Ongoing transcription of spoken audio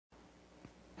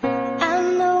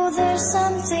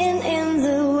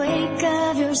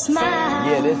smile.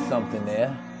 Yeah, there's something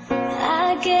there.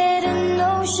 I get a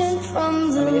notion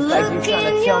from the it's like you're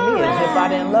trying to tell me as if I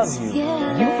didn't love you.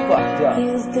 Yeah. You fucked up.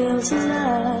 You've built a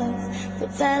love,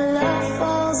 but that love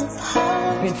falls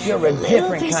apart. Bitch, you're a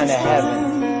different kind of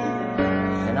heaven.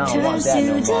 And I don't want that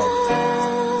no more.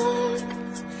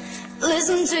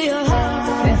 Listen to your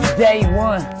heart. Since day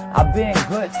one, I've been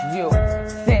good to you.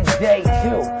 Since day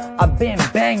two, I've been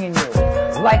banging you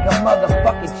like a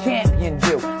motherfucking champion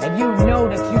do. And you know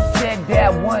that you said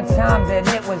that one time that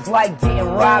it was like getting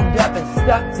robbed up and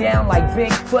stuck down like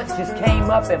Bigfoot just came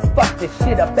up and fucked the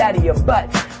shit up out of your butt.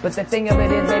 But the thing of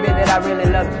it is, baby, that I really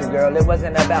loved you, girl. It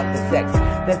wasn't about the sex.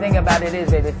 The thing about it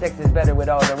is, baby, sex is better with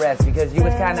all the rest because you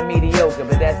was kind of mediocre,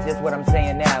 but that's just what I'm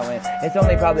saying now. And it's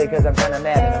only probably because I'm kind of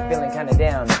mad and I'm feeling kind of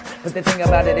down. But the thing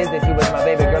about it is that you was my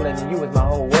baby girl and you was my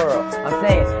whole world. I'm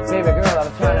saying, baby girl, I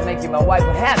was trying to make you my wife.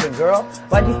 What happened, girl?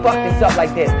 Why'd you fuck this up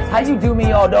like this? How you do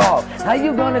me all dog? How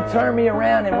you gonna turn me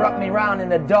around and rock me around in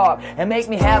the dark and make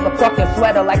me have a fucking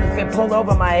sweater like it's been pulled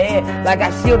over my head, like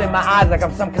I shielded my eyes like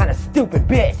I'm some kind of stupid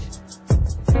bitch?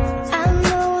 I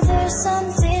know there's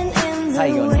something in the How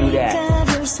you gonna do that?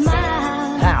 Of your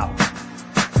smile. How?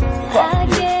 Fuck I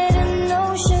you. get a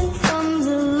notion from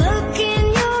the look in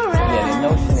your eyes. Yeah, the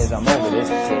notion is I'm over this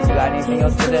shit. You got anything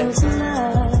else today?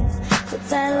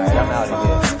 Alright, I'm out of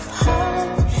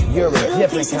here. You're a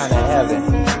different kind of heaven.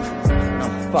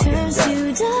 I'm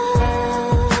fucking done.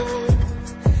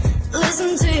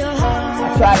 Listen to your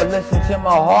heart. I tried to listen to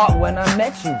my heart when I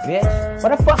met you, bitch.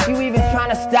 What the fuck you even trying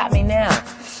to stop me now?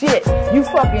 Shit, you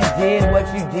fucking did what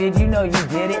you did. You know you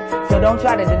did it. So don't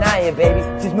try to deny it, baby.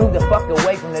 Just move the fuck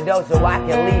away from the door so I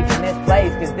can leave from this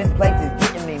place. Cause this place is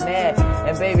getting me mad.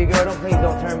 And baby girl, please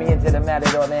don't turn me into the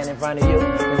Matador man in front of you.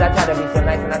 Cause I try to be so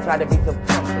nice and I try to be so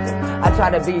comfortable. I try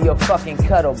to be your fucking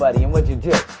cuddle buddy. And what'd you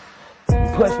do? You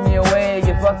pushed me away,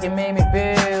 you fucking made me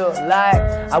feel like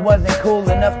I wasn't cool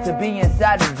enough to be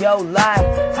inside of your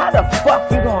life. How the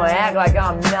fuck you gonna act like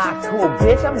I'm not cool,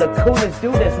 bitch? I'm the coolest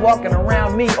dude that's walking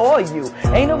around me or you.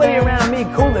 Ain't nobody around me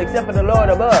cooler except for the Lord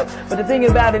above. But the thing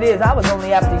about it is, I was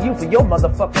only after you for your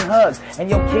motherfucking hugs and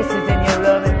your kisses and your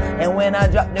loving. And when I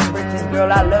drop them britches,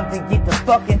 girl, I love to get to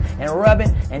fucking and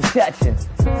rubbing and touching.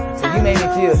 So you made me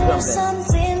feel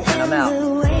something. And I'm out.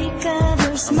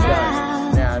 I'm done.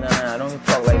 No, don't even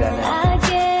talk like that now. I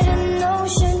get a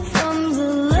notion from the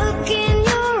look in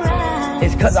your eyes.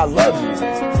 It's cause I love you.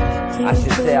 I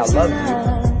should say I love you.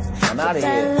 I'm out of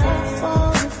here.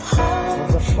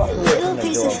 What the fuck away from the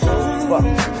door, bro? Fuck,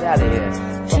 get out of here.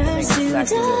 Fucking nigga smack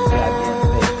you in the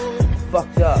goddamn face.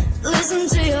 Fucked up. Listen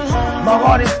to your heart. My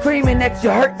heart is screaming that you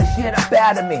hurt the shit up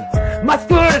out of me. My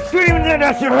spirit is screaming that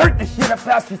I should hurt the shit up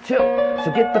out you too.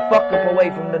 So get the fuck up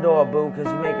away from the door, boo, cause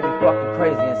you're making me fucking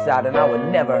crazy inside and I would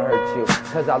never hurt you.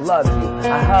 Cause I loved you,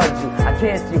 I hugged you, I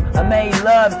kissed you, I made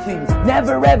love to you.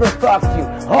 Never ever fucked you,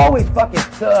 always fucking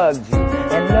thugged you.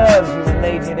 And loved you and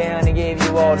laid you down and gave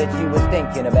you all that you was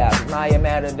thinking about. Mayer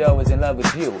Matador was in love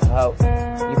with you, ho.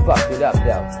 You fucked it up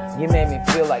though. You made me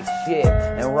feel like shit.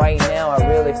 And right now I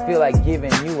really feel like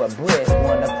giving you a brisk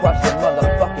one to crush your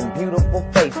motherfucking beautiful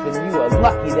face. And you are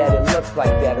lucky that it looks like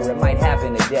that or it might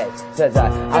happen today. Cause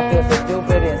I feel so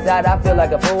stupid inside, I feel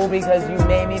like a fool because you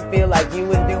made me feel like you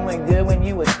was doing good when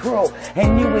you was cruel.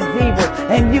 And you was evil.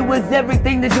 And you was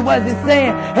everything that you wasn't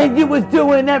saying. And you was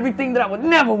doing everything that I would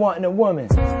never want in a woman.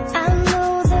 I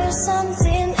know there's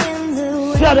something in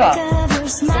the Shut up. of your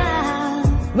smile.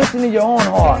 Listen to your own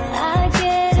heart. I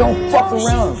get Don't fuck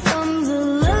around. from the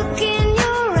look in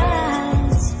your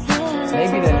eyes. Yeah.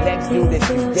 Maybe the next dude that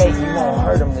you date, you won't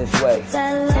hurt him this way.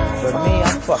 But me,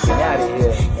 I'm fucking out of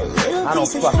here. I don't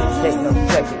fucking take no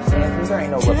second chances. There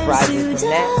ain't no reprisals from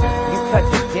that. You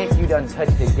touch a dick, you done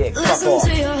touched the dick. Fuck off.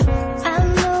 I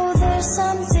know there's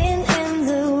something in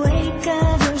the wake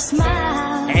of your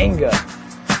smile. Anger.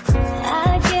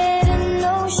 I get a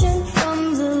notion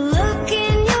from the look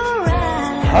in your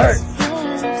eyes. Hurt.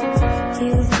 Yeah.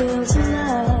 You've built a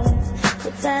love,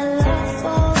 but that love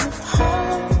falls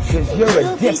apart. Cause you're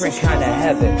a different kind of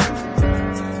heaven.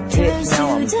 Bitch,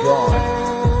 now I'm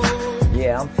gone.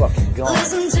 Yeah, I'm fucking gone.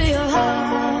 Listen to your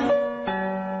heart.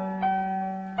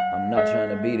 I'm not trying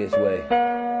to be this way.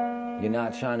 You're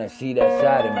not trying to see that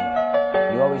side of me.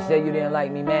 You always said you didn't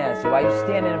like me, man. So why you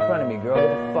standing in front of me, girl? Get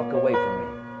the fuck away from me.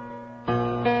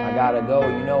 I gotta go.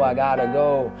 You know I gotta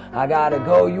go. I gotta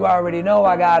go. You already know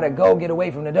I gotta go. Get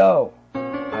away from the door.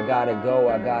 I gotta go.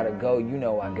 I gotta go. You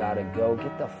know I gotta go.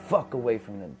 Get the fuck away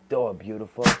from the door,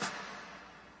 beautiful.